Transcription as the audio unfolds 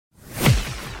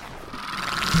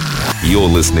You're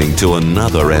listening to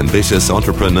another Ambitious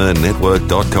Entrepreneur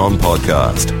Network.com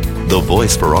podcast, the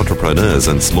voice for entrepreneurs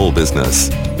and small business.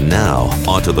 Now,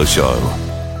 onto the show.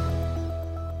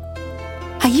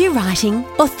 Are you writing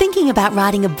or thinking about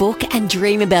writing a book and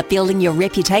dream about building your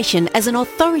reputation as an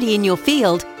authority in your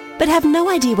field, but have no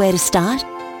idea where to start?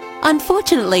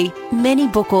 Unfortunately, many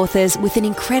book authors with an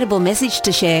incredible message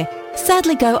to share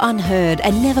sadly go unheard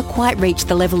and never quite reach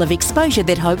the level of exposure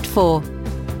they'd hoped for.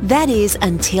 That is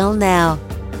until now.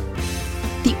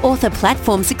 The Author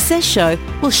Platform Success Show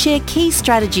will share key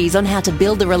strategies on how to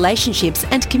build the relationships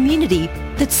and community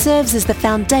that serves as the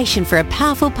foundation for a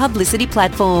powerful publicity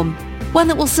platform. One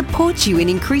that will support you in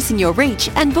increasing your reach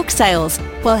and book sales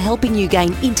while helping you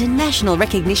gain international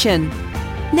recognition.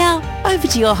 Now, over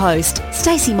to your host,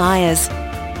 Stacey Myers.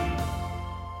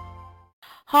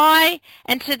 Hi,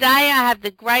 and today I have the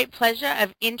great pleasure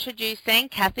of introducing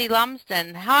Kathy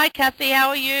Lumsden. Hi, Kathy, how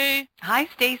are you? Hi,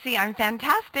 Stacey. I'm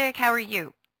fantastic. How are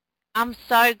you? I'm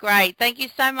so great. Thank you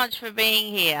so much for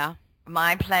being here.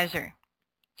 My pleasure.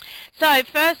 So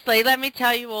firstly, let me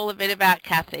tell you all a bit about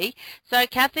Kathy. So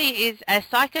Kathy is a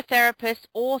psychotherapist,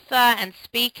 author and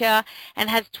speaker and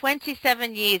has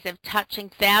 27 years of touching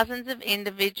thousands of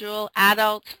individual,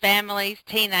 adults, families,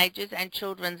 teenagers and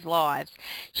children's lives.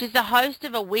 She's the host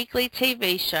of a weekly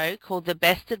TV show called The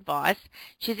Best Advice.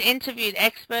 She's interviewed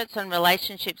experts on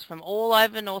relationships from all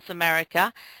over North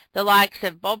America, the likes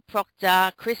of Bob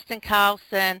Proctor, Kristen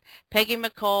Carlson, Peggy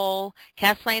McCall,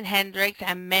 Kathleen Hendricks,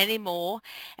 and many more.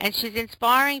 And she's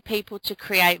inspiring people to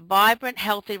create vibrant,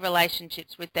 healthy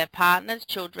relationships with their partners,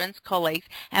 children, colleagues,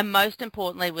 and most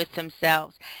importantly with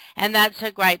themselves. And that's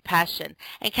her great passion.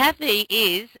 And Kathy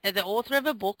is the author of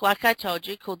a book, like I told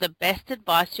you, called The Best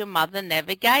Advice Your Mother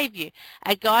Never Gave You,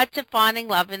 a guide to finding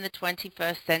love in the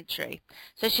 21st century.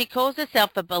 So she calls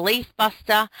herself a belief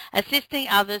buster, assisting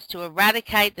others to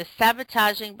eradicate the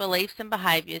sabotaging beliefs and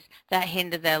behaviours that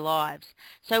hinder their lives.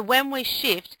 So when we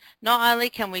shift, not only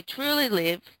can we truly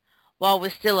live while we're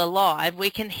still alive,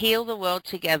 we can heal the world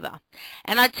together.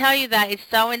 And I tell you that it's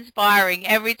so inspiring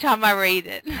every time I read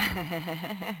it.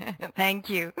 Thank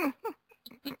you.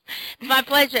 It's my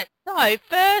pleasure. So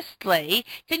firstly,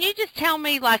 can you just tell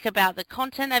me about the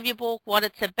content of your book, what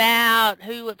it's about,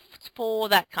 who it's for,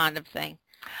 that kind of thing?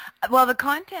 Well, the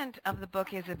content of the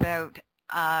book is about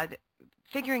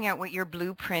figuring out what your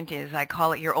blueprint is. I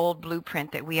call it your old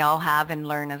blueprint that we all have and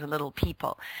learn as a little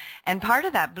people. And part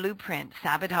of that blueprint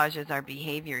sabotages our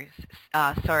behaviors,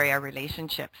 our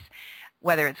relationships,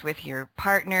 whether it's with your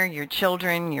partner, your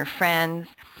children, your friends.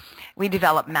 We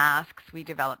develop masks, we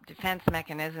develop defense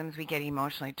mechanisms, we get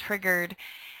emotionally triggered.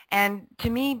 And to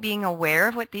me, being aware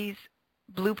of what these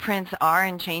blueprints are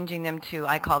and changing them to,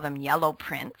 I call them yellow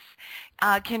prints,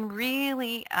 can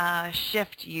really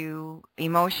shift you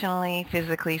emotionally,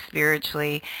 physically,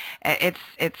 spiritually.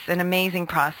 It's an amazing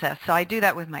process. So I do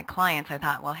that with my clients. I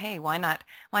thought, well, hey, why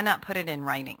not put it in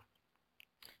writing?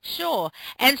 Sure.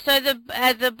 And so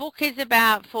the book is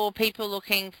about for people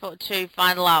looking to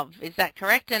find love. Is that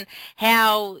correct? And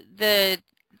how the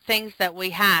things that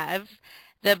we have,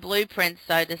 the blueprints,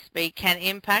 so to speak, can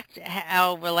impact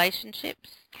our relationships?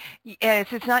 Yes,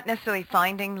 it's not necessarily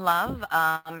finding love.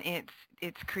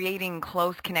 It's creating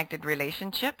close, connected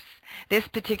relationships. This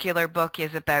particular book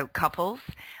is about couples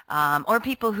or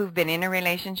people who've been in a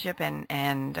relationship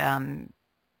and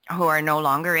who are no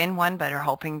longer in one but are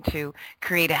hoping to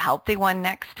create a healthy one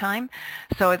next time.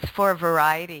 So it's for a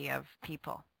variety of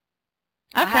people.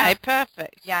 Okay,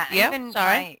 perfect. Yeah, yep,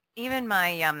 even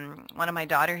my one of my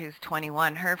daughter who's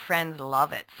 21, her friends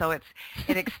love it. So it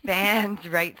expands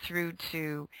right through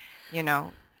to,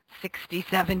 60,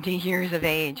 70 years of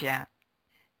age, yeah.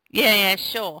 Yeah,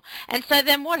 sure. And so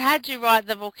then what had you write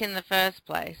the book in the first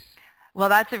place? Well,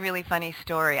 that's a really funny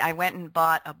story. I went and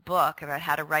bought a book about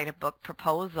how to write a book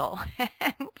proposal.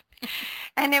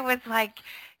 And it was like,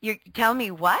 you tell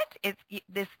me what?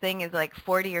 This thing is like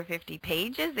 40 or 50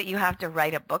 pages that you have to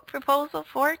write a book proposal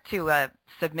for to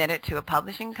submit it to a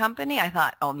publishing company. I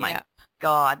thought, oh my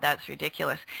God, that's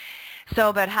ridiculous. So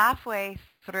about halfway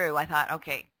through, I thought,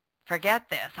 okay, forget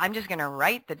this. I'm just going to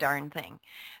write the darn thing.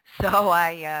 So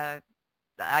I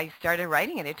started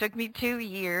writing it. It took me 2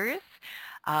 years.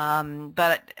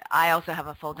 But I also have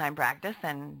a full-time practice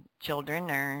and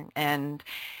children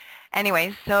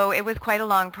anyways, so it was quite a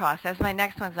long process. My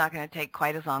next one's not going to take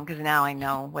quite as long because now I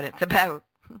know what it's about.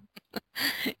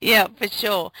 Yeah, for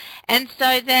sure. And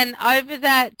so then over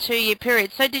that 2-year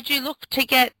period, so did you look to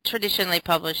get traditionally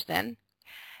published then?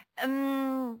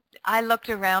 I looked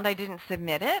around. I didn't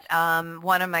submit it.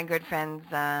 One of my good friends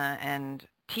and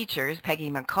teachers,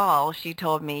 Peggy McCall, she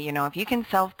told me, if you can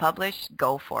self-publish,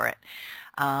 go for it.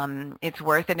 it's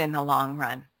worth it in the long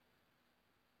run.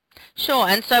 Sure.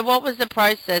 And so what was the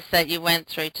process that you went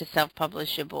through to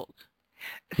self-publish your book?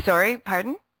 Sorry,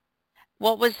 pardon?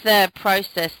 What was the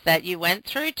process that you went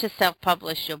through to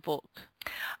self-publish your book?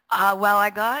 Well, I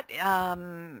got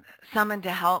someone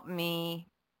to help me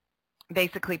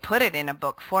basically put it in a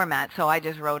book format. So I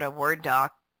just wrote a Word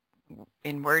doc,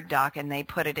 and they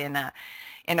put it in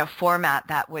a format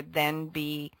that would then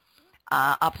be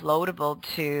uploadable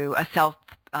to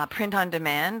a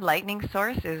print-on-demand Lightning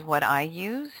source is what I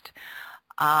used.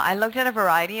 I looked at a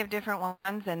variety of different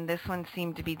ones, and this one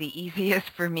seemed to be the easiest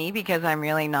for me because I'm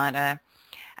really not a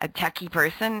techie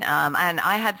person, and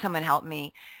I had someone help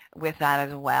me with that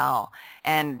as well.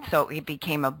 And so it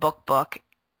became a book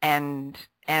and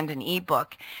an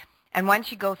ebook. And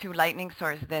once you go through Lightning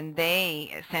Source, then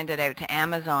they send it out to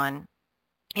Amazon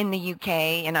in the UK,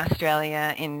 in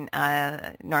Australia, in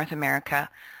North America.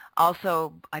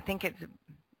 Also, I think it's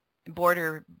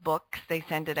Border Books they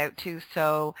send it out to,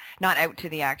 so not out to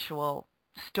the actual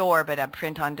store, but a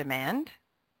print on demand.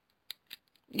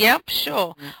 Yep,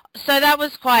 sure. So that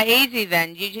was quite easy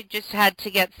then. You just had to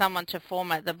get someone to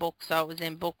format the book so it was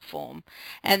in book form,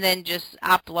 and then just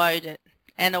upload it,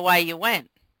 and away you went.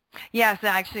 Yes,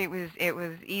 actually it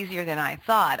was easier than I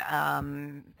thought.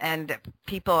 And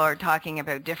people are talking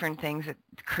about different things that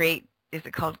create. Is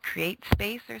it called Create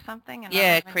Space or something?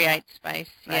 Yeah, Create Space.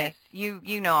 Right. Yes.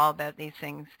 You know all about these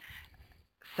things.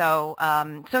 So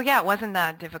yeah, it wasn't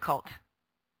that difficult.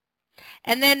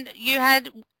 And then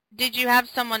did you have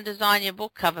someone design your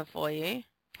book cover for you?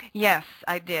 Yes,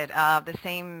 I did. The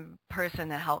same person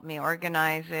that helped me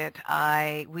organize it.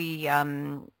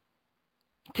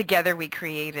 Together we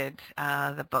created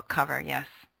the book cover, yes.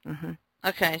 Mm-hmm.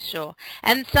 Okay, sure.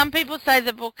 And some people say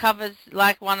the book cover's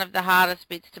like one of the hardest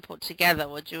bits to put together.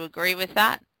 Would you agree with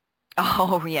that?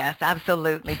 Oh, yes,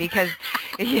 absolutely, because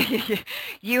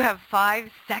you have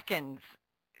 5 seconds,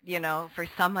 for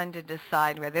someone to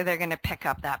decide whether they're going to pick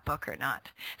up that book or not.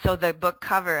 So the book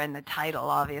cover and the title,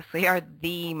 obviously, are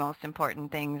the most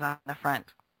important things on the front.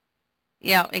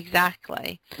 Yeah,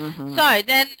 exactly. Mm-hmm. So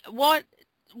then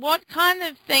what kind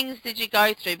of things did you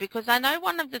go through? Because I know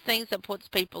one of the things that puts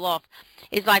people off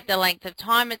is like the length of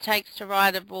time it takes to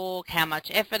write a book, how much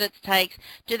effort it takes.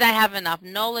 Do they have enough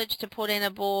knowledge to put in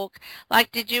a book?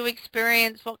 Like,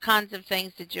 what kinds of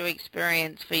things did you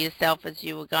experience for yourself as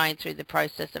you were going through the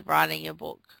process of writing your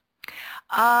book?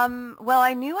 Well,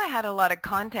 I knew I had a lot of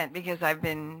content because I've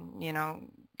been,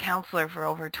 counselor for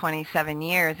over 27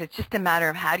 years. It's just a matter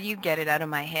of how do you get it out of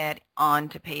my head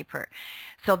onto paper.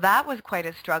 So that was quite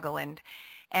a struggle,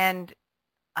 and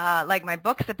like my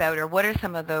book's about, or what are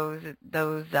some of those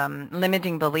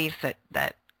limiting beliefs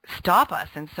that stop us?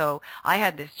 And so I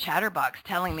had this chatterbox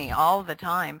telling me all the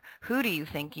time, who do you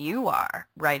think you are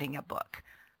writing a book?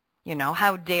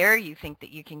 How dare you think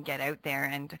that you can get out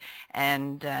there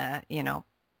and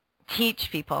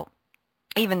teach people,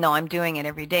 even though I'm doing it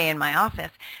every day in my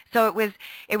office. So it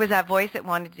was that voice that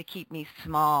wanted to keep me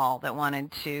small, that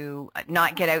wanted to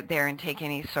not get out there and take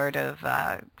any sort of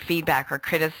feedback or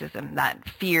criticism, that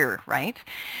fear, right?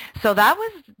 So that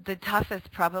was the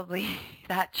toughest, probably,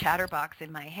 that chatterbox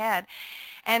in my head.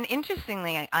 And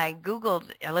interestingly, I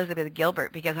Googled Elizabeth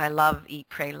Gilbert because I love Eat,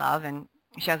 Pray, Love, and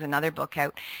she has another book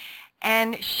out.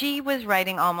 And she was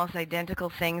writing almost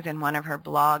identical things in one of her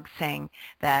blogs, saying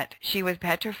that she was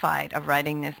petrified of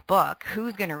writing this book.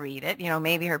 Who's going to read it?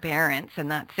 Maybe her parents, and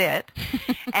that's it.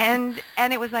 and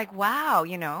it was like, wow,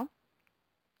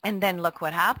 And then look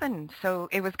what happened. So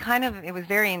it was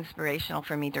very inspirational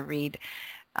for me to read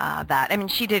that. I mean,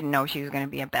 she didn't know she was going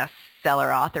to be a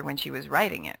bestseller author when she was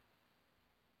writing it.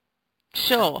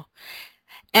 Sure.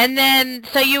 And then,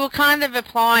 so you were kind of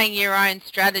applying your own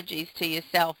strategies to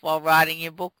yourself while writing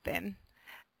your book then?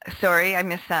 Sorry, I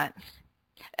missed that.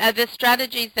 The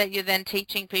strategies that you're then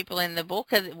teaching people in the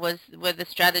book were the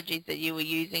strategies that you were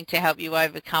using to help you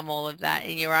overcome all of that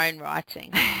in your own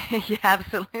writing? Yeah,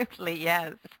 absolutely,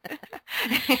 yes.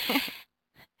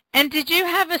 And did you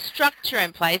have a structure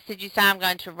in place? Did you say, I'm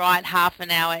going to write half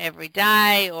an hour every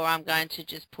day, or I'm going to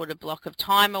just put a block of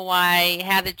time away?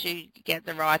 How did you get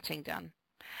the writing done?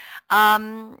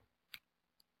 I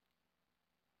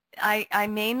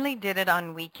mainly did it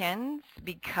on weekends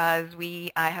because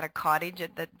I had a cottage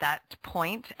at that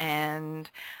point, and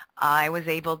I was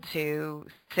able to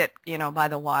sit, by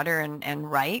the water and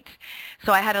write.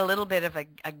 So I had a little bit of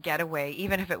a getaway,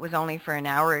 even if it was only for an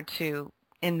hour or two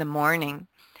in the morning.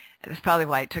 That's probably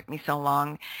why it took me so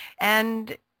long.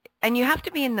 And you have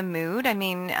to be in the mood. I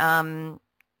mean,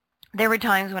 There were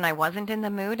times when I wasn't in the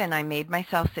mood and I made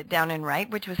myself sit down and write,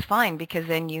 which was fine because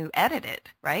then you edit it,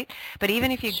 right? But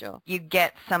even if Sure. you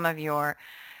get some of your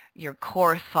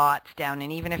core thoughts down,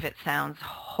 and even if it sounds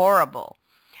horrible,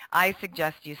 I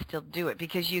suggest you still do it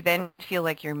because you then feel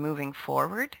like you're moving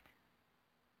forward.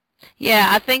 Yeah,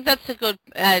 I think that's a good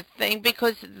thing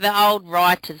because the old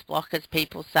writer's block, as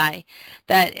people say,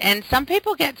 that, and some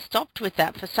people get stopped with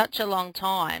that for such a long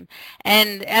time.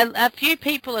 And a few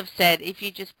people have said if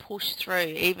you just push through,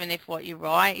 even if what you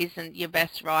write isn't your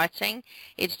best writing,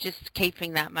 it's just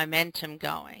keeping that momentum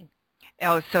going.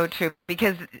 Oh, so true.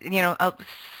 Because,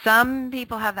 some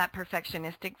people have that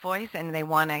perfectionistic voice and they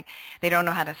don't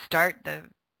know how to start the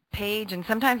page. And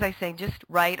sometimes I say just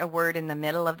write a word in the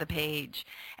middle of the page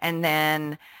and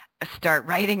then start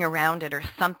writing around it or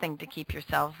something to keep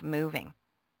yourself moving.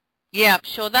 Yeah,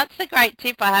 sure. That's a great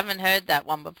tip. I haven't heard that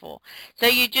one before. So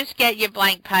you just get your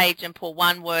blank page and put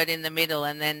one word in the middle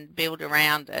and then build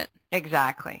around it.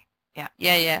 Exactly. Yeah.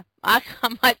 Yeah, yeah. I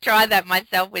might try that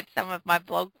myself with some of my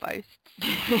blog posts.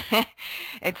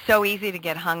 It's so easy to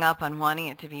get hung up on wanting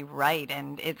it to be right,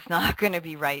 and it's not going to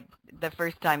be right the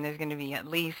first time. There's going to be at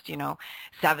least,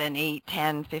 7, 8,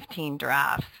 10, 15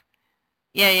 drafts.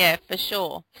 Yeah, yeah, for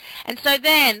sure. And so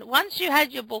then, once you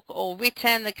had your book all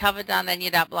written, the cover done, and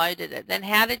you'd uploaded it, then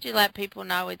how did you let people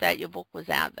know that your book was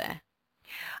out there?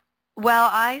 Well,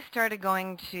 I started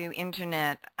going to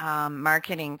internet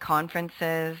marketing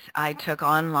conferences. I took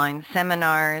online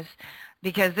seminars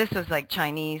because this was like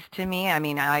Chinese to me. I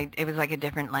mean, it was like a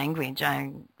different language.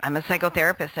 I'm a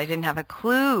psychotherapist. I didn't have a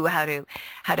clue how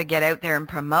to get out there and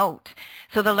promote.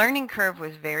 So the learning curve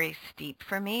was very steep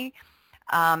for me.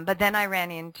 But then I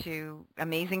ran into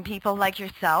amazing people like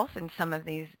yourself in some of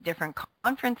these different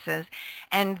conferences,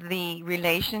 and the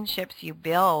relationships you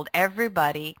build,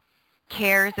 everybody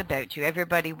cares about you.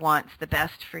 Everybody wants the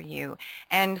best for you.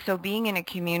 And so being in a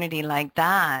community like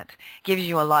that gives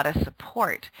you a lot of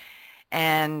support.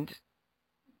 And,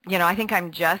 I think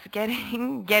I'm just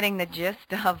getting the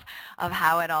gist of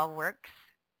how it all works.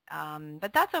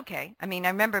 But that's okay. I mean, I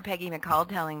remember Peggy McCall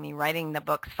telling me writing the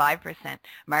book's 5%,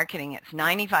 marketing it's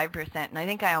 95%, and I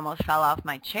think I almost fell off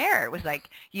my chair. It was like,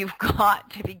 you've got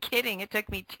to be kidding. It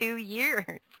took me 2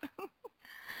 years.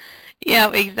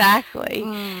 Yeah, exactly.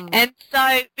 And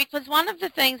so, because one of the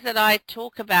things that I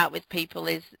talk about with people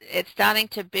is it's starting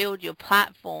to build your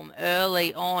platform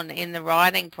early on in the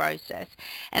writing process.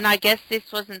 And I guess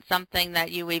this wasn't something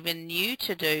that you even knew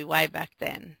to do way back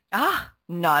then.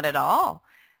 Not at all.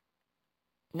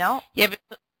 No. Yeah,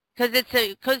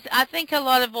 because I think a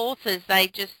lot of authors, they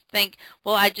just think,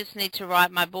 well, I just need to write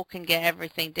my book and get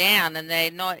everything down, and they're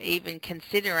not even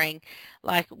considering,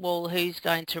 like, well, who's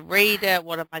going to read it?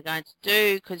 What am I going to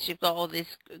do? Because you've got all this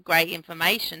great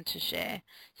information to share.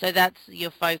 So that's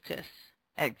your focus.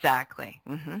 Exactly.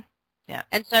 Mm-hmm. Yeah.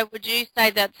 And so would you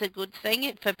say that's a good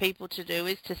thing for people to do,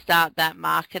 is to start that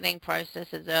marketing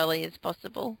process as early as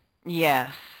possible?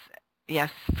 Yes.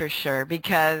 Yes, for sure.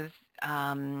 Because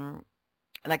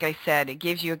like I said, it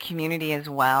gives you a community as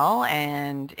well,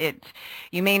 and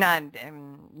you may not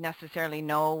necessarily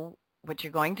know what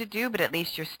you're going to do, but at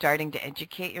least you're starting to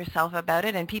educate yourself about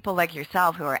it, and people like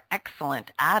yourself who are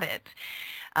excellent at it,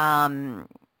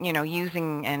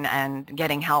 using and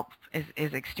getting help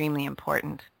is extremely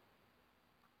important.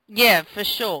 Yeah, for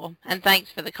sure. And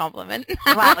thanks for the compliment.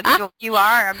 Wow, you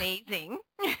are amazing.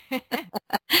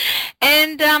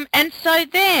 And so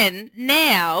then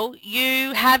now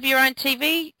you have your own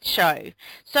TV show.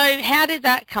 So how did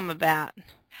that come about?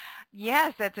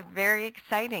 Yes, that's very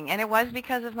exciting, and it was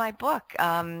because of my book.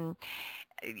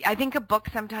 I think a book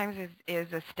sometimes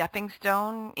is a stepping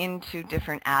stone into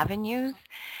different avenues.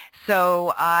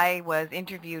 So I was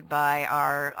interviewed by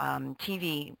our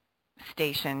TV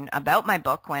station about my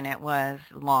book when it was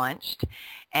launched,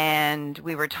 and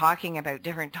we were talking about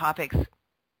different topics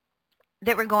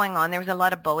that were going on. There was a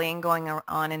lot of bullying going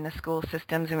on in the school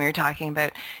systems, and we were talking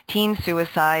about teen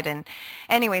suicide, and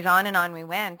anyways, on and on we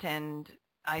went, and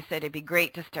I said it'd be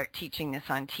great to start teaching this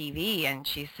on TV, and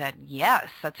she said, yes,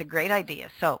 that's a great idea.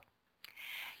 So,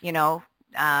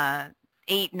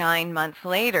 8, 9 months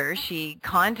later, she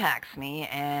contacts me,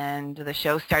 and the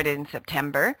show started in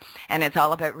September, and it's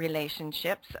all about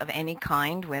relationships of any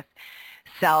kind with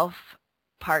self,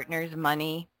 partners,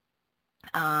 money.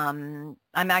 I'm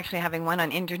actually having one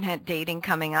on internet dating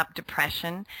coming up,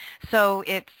 depression. So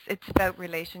it's about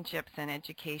relationships and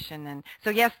education. And so,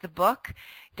 yes, the book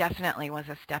definitely was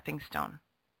a stepping stone.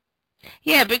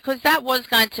 Yeah, because that was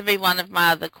going to be one of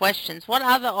my other questions. What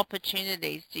other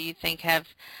opportunities do you think have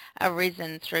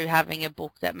arisen through having a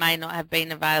book that may not have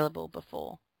been available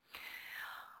before?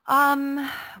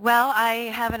 Well,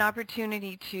 I have an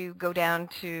opportunity to go down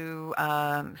to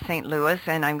St. Louis,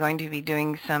 and I'm going to be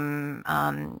doing some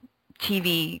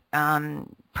TV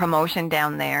promotion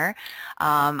down there.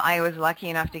 I was lucky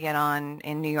enough to get on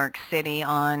in New York City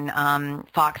on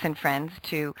Fox and Friends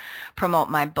to promote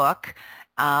my book.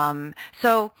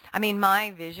 So, I mean,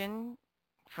 my vision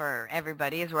for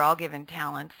everybody is we're all given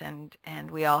talents,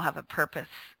 and we all have a purpose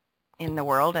in the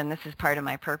world, and this is part of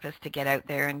my purpose, to get out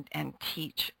there and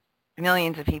teach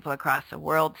millions of people across the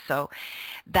world. So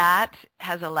that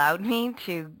has allowed me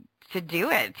to do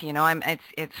it. You know,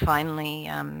 it's finally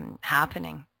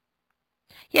happening.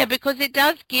 Yeah, because it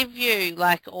does give you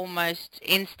like almost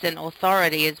instant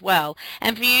authority as well.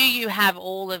 And for you, you have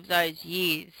all of those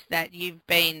years that you've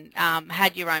been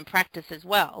had your own practice as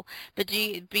well. But do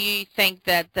you think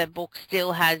that the book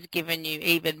still has given you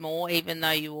even more, even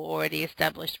though you were already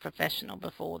established professional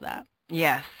before that?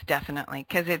 Yes, definitely,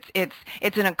 because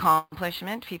it's an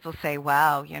accomplishment. People say,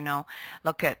 "Wow, you know,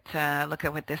 look at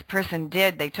what this person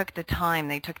did. They took the time,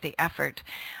 they took the effort."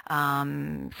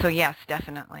 So yes,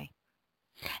 definitely.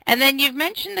 And then you've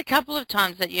mentioned a couple of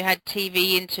times that you had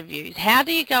TV interviews. How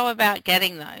do you go about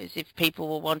getting those if people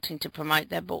were wanting to promote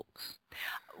their books?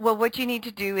 Well, what you need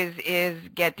to do is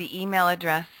get the email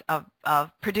address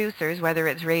of producers, whether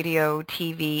it's radio,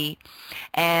 TV,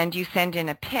 and you send in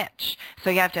a pitch. So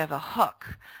you have to have a hook.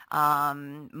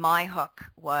 My hook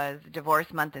was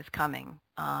Divorce Month is Coming,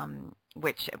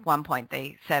 which at one point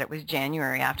they said it was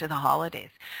January after the holidays.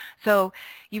 So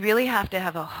you really have to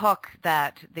have a hook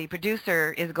that the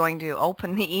producer is going to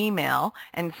open the email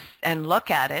and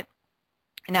look at it.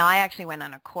 Now, I actually went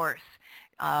on a course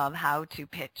of how to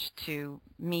pitch to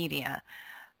media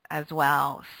as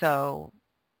well. So,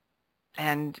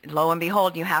 and lo and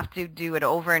behold, you have to do it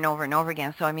over and over and over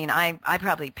again. So, I mean, I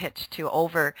probably pitched to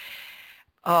over,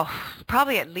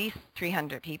 probably at least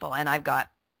 300 people. And I've got,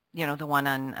 you know, the one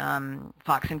on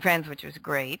Fox and Friends, which was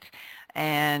great,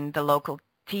 and the local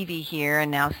TV here, and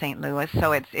now St. Louis.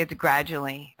 So it's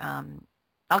gradually,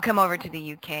 I'll come over to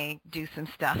the UK, do some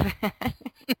stuff.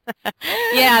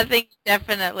 Yeah, I think you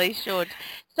definitely should.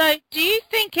 So do you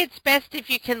think it's best if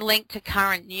you can link to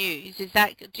current news?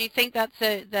 Do you think that's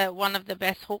one of the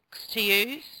best hooks to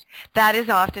use? That is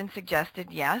often suggested,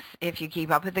 yes. If you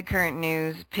keep up with the current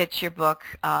news, pitch your book,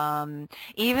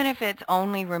 even if it's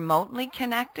only remotely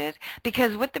connected,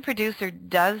 because what the producer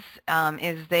does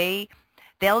is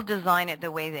they'll design it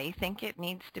the way they think it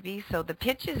needs to be. So the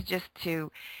pitch is just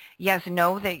to, yes,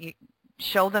 know that you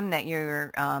show them that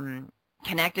you're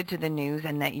connected to the news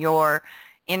and that your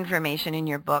information in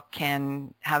your book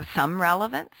can have some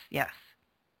relevance. Yes.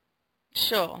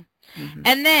 Sure. Mm-hmm.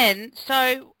 And then,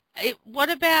 so what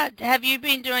about, have you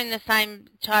been doing the same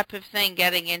type of thing,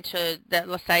 getting into,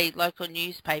 let's say, local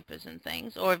newspapers and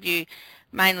things, or have you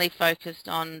mainly focused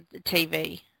on the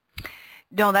TV?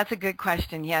 No, that's a good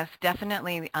question. Yes,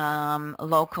 definitely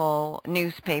local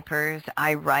newspapers.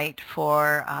 I write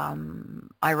for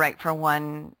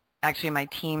one. Actually, my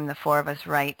team, the four of us,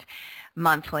 write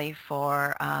monthly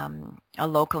for a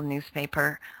local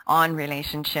newspaper on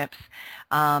relationships.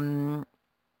 I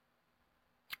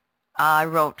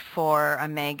wrote for a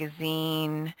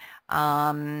magazine.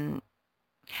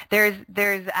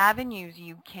 There's avenues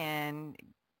you can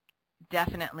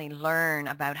definitely learn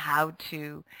about how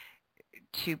to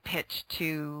pitch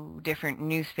to different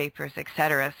newspapers,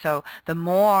 etc. So the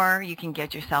more you can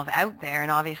get yourself out there,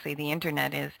 and obviously the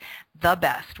internet is the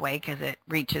best way because it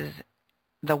reaches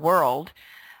the world,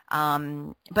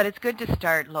 but it's good to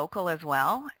start local as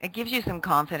well. It gives you some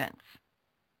confidence.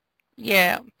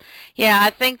 Yeah, I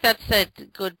think that's a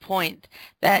good point.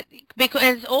 That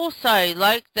because also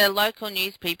the local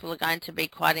news people are going to be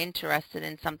quite interested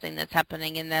in something that's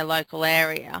happening in their local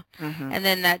area, Mm-hmm. and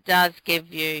then that does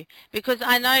give you, because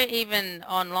I know even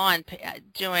online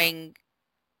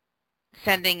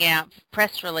sending out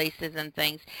press releases and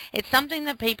things, it's something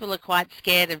that people are quite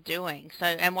scared of doing. So,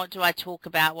 and what do I talk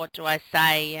about? What do I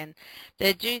say? And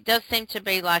there does seem to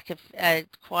be like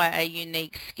quite a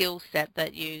unique skill set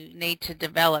that you need to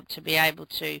develop to be able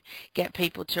to get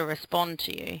people to respond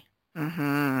to you.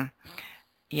 Mm-hmm.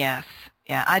 Yes.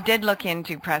 Yeah, I did look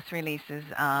into press releases,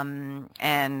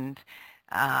 and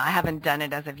I haven't done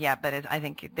it as of yet, but I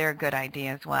think they're a good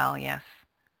idea as well. Yes.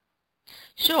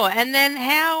 Sure. And then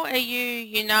how are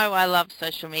you know I love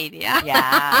social media.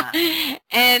 Yeah.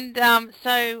 And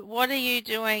so what are you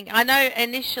doing? I know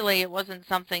initially it wasn't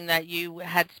something that you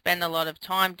had spent a lot of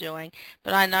time doing,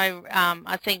 but I know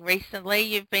I think recently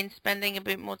you've been spending a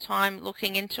bit more time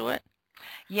looking into it.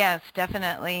 Yes,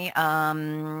 definitely.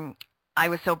 I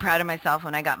was so proud of myself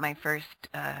when I got my first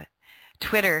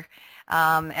Twitter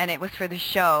and it was for the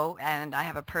show, and I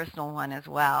have a personal one as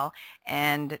well,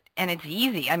 and it's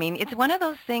easy. I mean, it's one of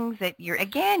those things that your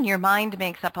mind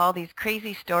makes up all these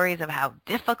crazy stories of how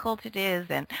difficult it is,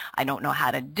 and I don't know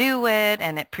how to do it,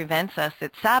 and it prevents us,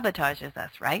 it sabotages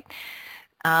us, right?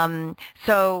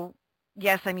 So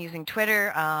yes, I'm using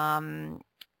Twitter.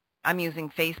 I'm using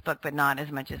Facebook, but not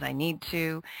as much as I need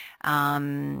to.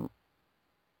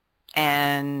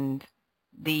 And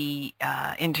the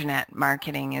internet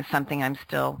marketing is something I'm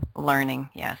still learning,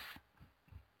 yes.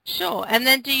 Sure. And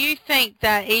then do you think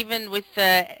that even with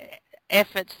the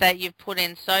efforts that you've put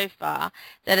in so far,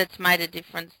 that it's made a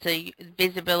difference to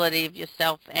visibility of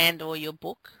yourself and or your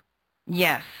book?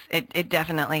 Yes, it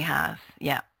definitely has.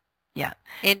 Yeah, yeah.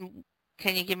 And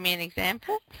can you give me an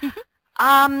example?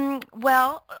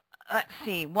 Well, let's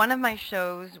see. One of my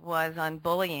shows was on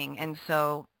bullying, and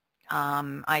so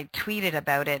I tweeted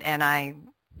about it, and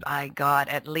I got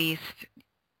at least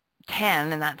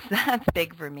 10, and that's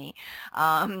big for me,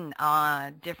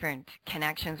 different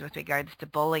connections with regards to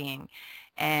bullying.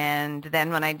 And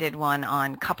then when I did one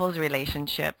on couples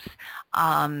relationships,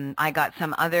 I got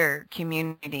some other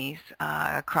communities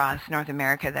across North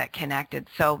America that connected.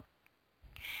 So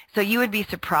you would be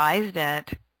surprised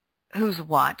at who's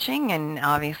watching, and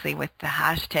obviously with the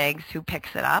hashtags, who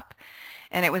picks it up.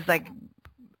 And it was like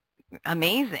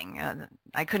amazing.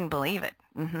 I couldn't believe it.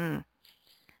 Mm-hmm.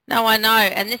 No, I know,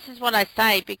 and this is what I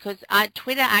say because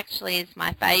Twitter actually is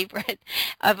my favorite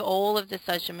of all of the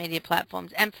social media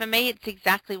platforms, and for me it's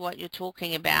exactly what you're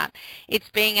talking about. It's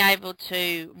being able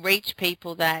to reach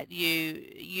people that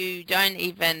you don't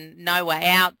even know are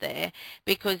out there,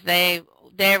 because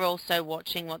they're also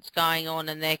watching what's going on,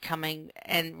 and they're coming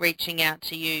and reaching out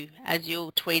to you as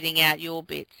you're tweeting out your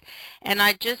bits. And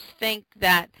I just think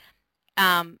that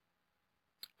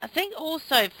I think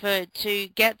also to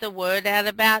get the word out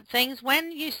about things,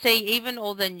 when you see even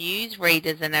all the news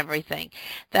readers and everything,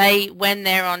 when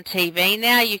they're on TV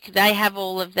now, they have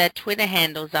all of their Twitter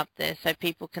handles up there so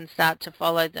people can start to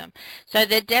follow them. So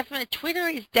Twitter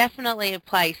is definitely a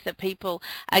place that people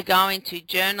are going to,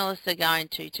 journalists are going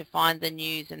to find the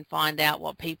news and find out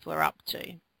what people are up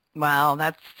to. Wow,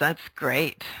 that's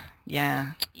great.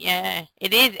 Yeah. Yeah,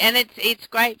 it is, and it's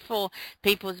great for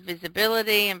people's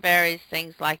visibility and various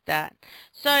things like that.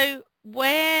 So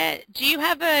do you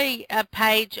have a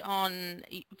page on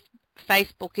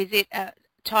Facebook? Is it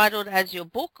titled as your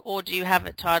book, or do you have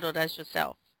it titled as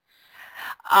yourself?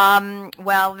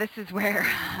 Well, this is where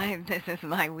this is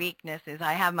my weakness, is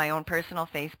I have my own personal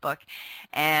Facebook,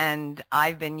 and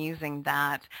I've been using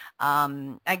that.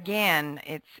 Again,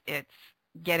 it's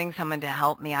getting someone to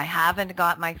help me. I haven't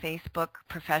got my Facebook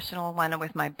professional one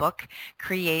with my book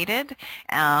created.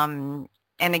 And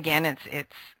again,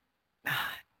 it's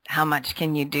how much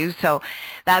can you do? So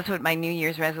that's what my New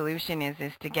Year's resolution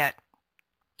is to get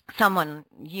someone,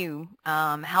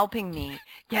 helping me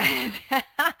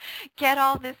get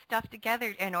all this stuff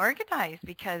together and organized,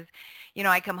 because,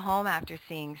 I come home after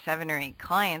seeing 7 or 8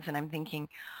 clients and I'm thinking,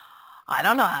 I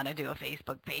don't know how to do a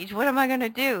Facebook page. What am I going to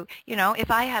do?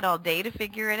 If I had all day to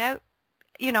figure it out,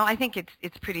 I think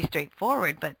it's pretty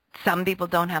straightforward, but some people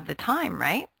don't have the time,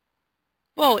 right?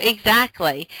 Well,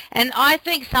 exactly. And I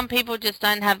think some people just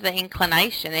don't have the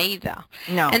inclination either.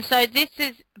 No. And so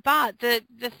but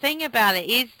the thing about it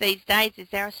is these days is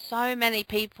there are so many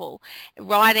people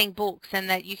writing books, and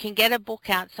that you can get a book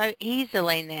out so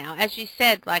easily now. As you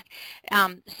said, like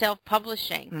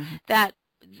self-publishing, mm-hmm.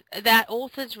 that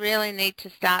authors really need to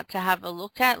start to have a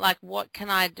look at, like, what can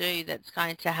I do that's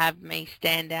going to have me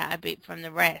stand out a bit from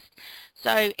the rest?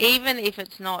 So even if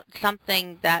it's not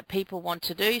something that people want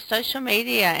to do, social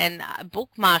media and book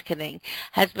marketing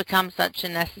has become such a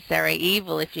necessary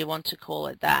evil, if you want to call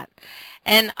it that.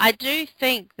 And I do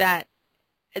think that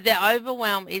the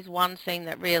overwhelm is one thing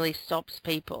that really stops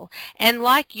people. And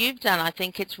like you've done, I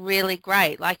think it's really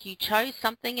great. Like, you chose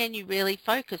something and you really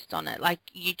focused on it. Like,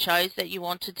 you chose that you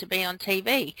wanted to be on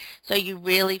TV, so you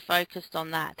really focused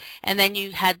on that. And then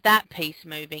you had that piece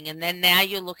moving, and then now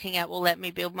you're looking at, well, let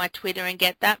me build my Twitter and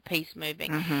get that piece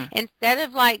moving. Mm-hmm. Instead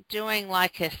of like doing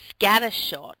like a scatter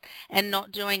shot and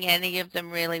not doing any of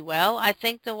them really well, I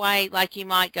think the way, like, you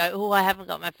might go, oh, I haven't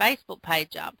got my Facebook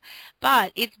page up.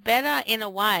 But it's better in a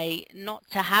way not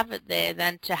to have it there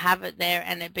than to have it there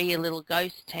and it be a little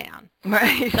ghost town.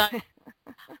 Right. So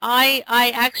I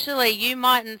actually, you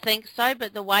mightn't think so,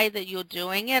 but the way that you're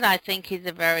doing it, I think, is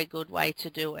a very good way to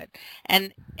do it.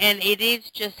 And it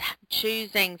is just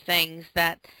choosing things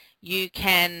that you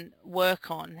can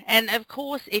work on. And of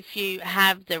course, if you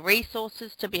have the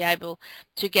resources to be able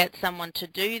to get someone to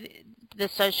do the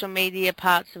social media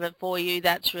parts of it for you,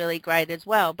 that's really great as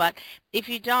well. But if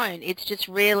you don't, it's just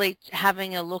really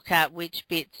having a look at which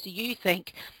bits you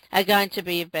think are going to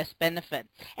be of best benefit,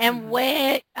 and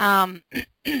where,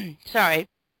 sorry,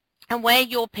 and where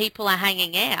your people are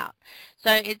hanging out.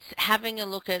 So it's having a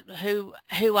look at who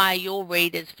are your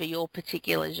readers for your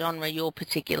particular genre, your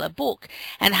particular book,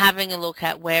 and having a look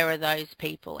at where are those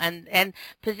people, and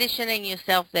positioning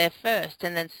yourself there first,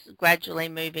 and then gradually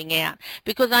moving out.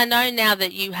 Because I know now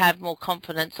that you have more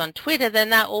confidence on Twitter, then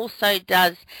that also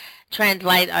does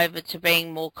translate over to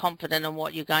being more confident on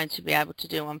what you're going to be able to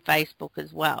do on Facebook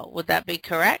as well. Would that be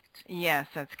correct? Yes,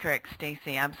 that's correct,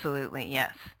 Stacey. Absolutely,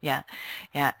 yes. Yeah.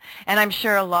 And I'm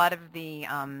sure a lot of the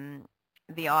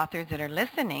authors that are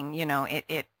listening, you know,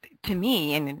 it to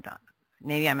me, and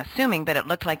maybe I'm assuming, but it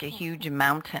looked like a huge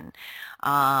mountain.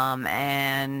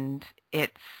 And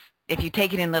it's, if you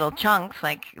take it in little chunks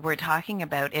like we're talking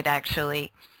about, it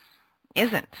actually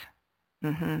isn't.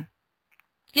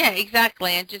 Yeah,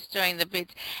 exactly, and just doing the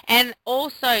bits. And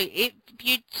also, if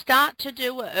you start to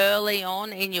do it early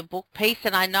on in your book piece,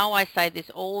 and I know I say this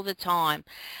all the time,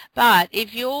 but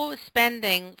if you're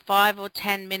spending 5 or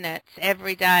 10 minutes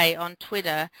every day on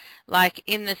Twitter, like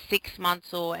in the 6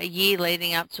 months or a year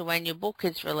leading up to when your book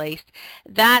is released,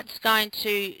 that's going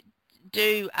to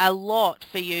do a lot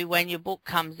for you when your book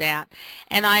comes out.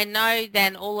 And I know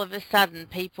then all of a sudden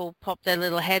people pop their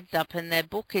little heads up and their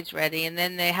book is ready, and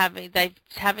then they're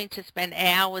having to spend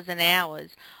hours and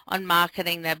hours on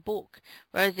marketing their book.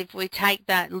 Whereas if we take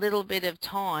that little bit of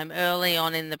time early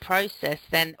on in the process,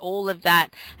 then all of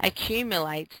that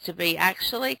accumulates to be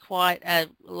actually quite a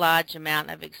large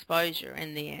amount of exposure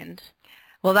in the end.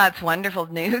 Well, that's wonderful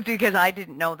news, because I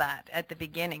didn't know that at the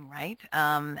beginning, right?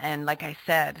 And like I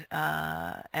said,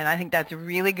 and I think that's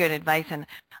really good advice, and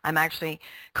I'm actually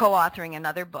co-authoring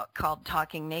another book called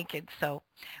Talking Naked, so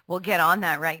we'll get on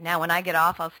that right now. When I get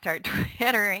off, I'll start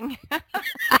twittering.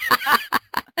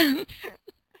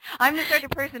 I'm the sort of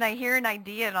person, I hear an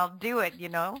idea and I'll do it, you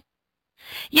know?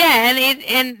 Yeah,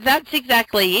 and that's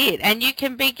exactly it. And you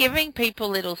can be giving people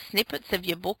little snippets of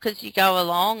your book as you go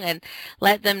along, and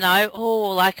let them know, oh,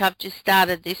 like I've just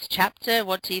started this chapter,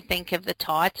 what do you think of the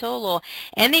title, or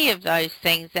any of those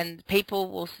things. And people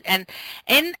will, and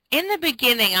in the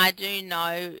beginning, I do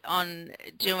know on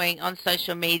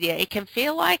social media, it can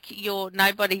feel like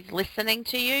nobody's listening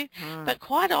to you, but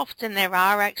quite often there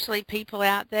are actually people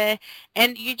out there,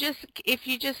 and if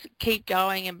you just keep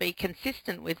going and be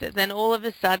consistent with it, then all of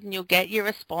a sudden you'll get your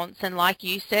response. And like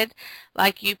you said,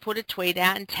 like you put a tweet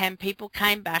out and 10 people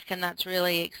came back, and that's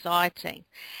really exciting.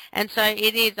 And so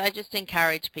it is, I just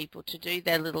encourage people to do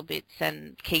their little bits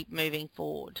and keep moving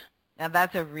forward. Now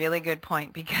that's a really good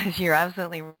point, because you're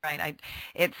absolutely right.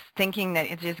 It's thinking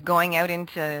that it's just going out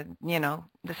into, you know,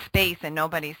 the space and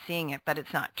nobody's seeing it, but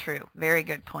it's not true. Very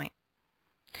good point.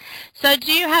 So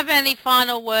do you have any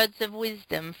final words of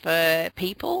wisdom for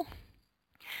people?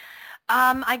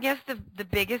 I guess the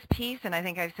biggest piece, and I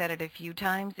think I've said it a few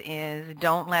times, is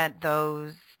don't let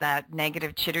that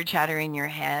negative chitter-chatter in your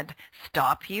head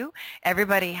stop you.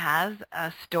 Everybody has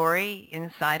a story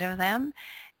inside of them,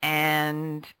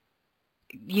 and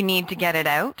you need to get it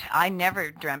out. I never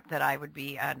dreamt that I would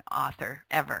be an author,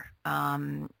 ever,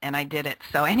 and I did it.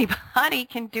 So anybody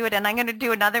can do it, and I'm going to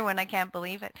do another one. I can't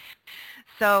believe it.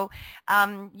 So,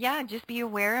 yeah, just be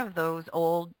aware of those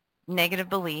old negative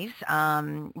beliefs.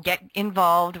 Get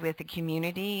involved with the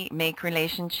community, make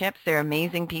relationships. They're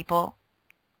amazing people.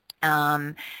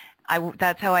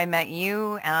 That's how I met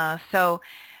you. So,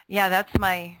 yeah, that's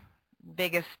my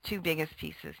two biggest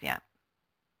pieces, yeah.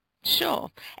 Sure.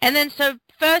 And then, so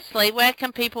firstly, where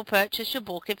can people purchase your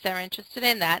book if they're interested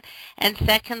in that? And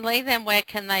secondly, then where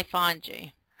can they find you?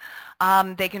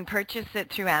 They can purchase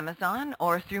it through Amazon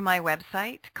or through my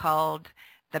website called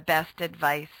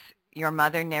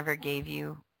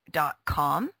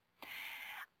thebestadviceyourmothernevergaveyou.com.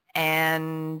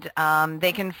 And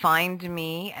they can find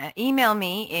me, email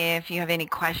me if you have any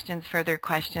questions, further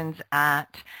questions,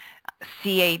 at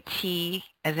CAT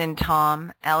as in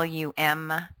Tom,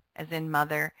 LUM as in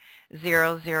mother,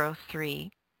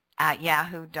 003 at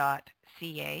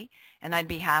yahoo.ca. And I'd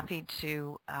be happy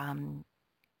to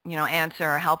answer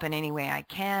or help in any way I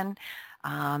can.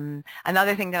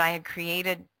 Another thing that I had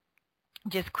created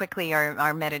just quickly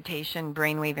are meditation,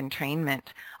 brainwave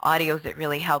entrainment audios that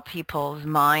really help people's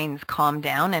minds calm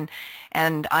down.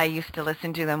 And I used to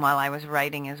listen to them while I was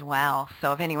writing as well.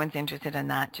 So if anyone's interested in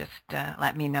that, just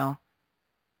let me know.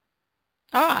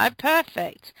 All right,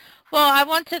 perfect. Well, I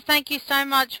want to thank you so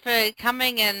much for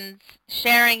coming and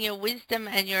sharing your wisdom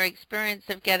and your experience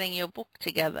of getting your book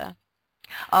together.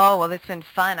 Oh, well, it's been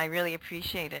fun. I really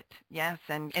appreciate it. Yes,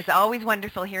 and it's always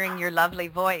wonderful hearing your lovely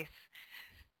voice.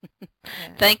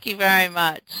 Thank you very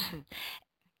much.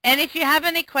 And if you have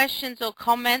any questions or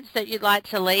comments that you'd like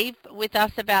to leave with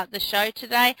us about the show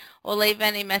today, or leave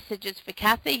any messages for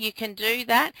Kathy, you can do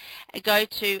that. Go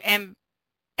to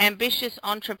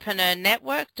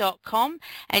ambitiousentrepreneurnetwork.com,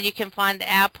 and you can find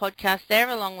our podcast there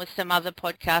along with some other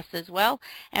podcasts as well.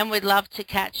 And we'd love to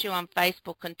catch you on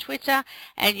Facebook and Twitter.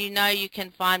 And you know you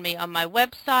can find me on my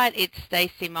website. It's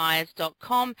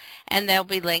stacymyers.com, and there'll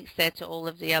be links there to all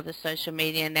of the other social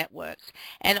media networks.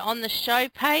 And on the show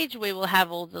page, we will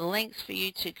have all the links for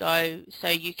you to go so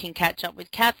you can catch up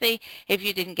with Kathy if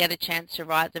you didn't get a chance to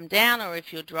write them down, or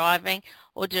if you're driving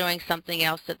or doing something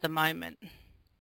else at the moment.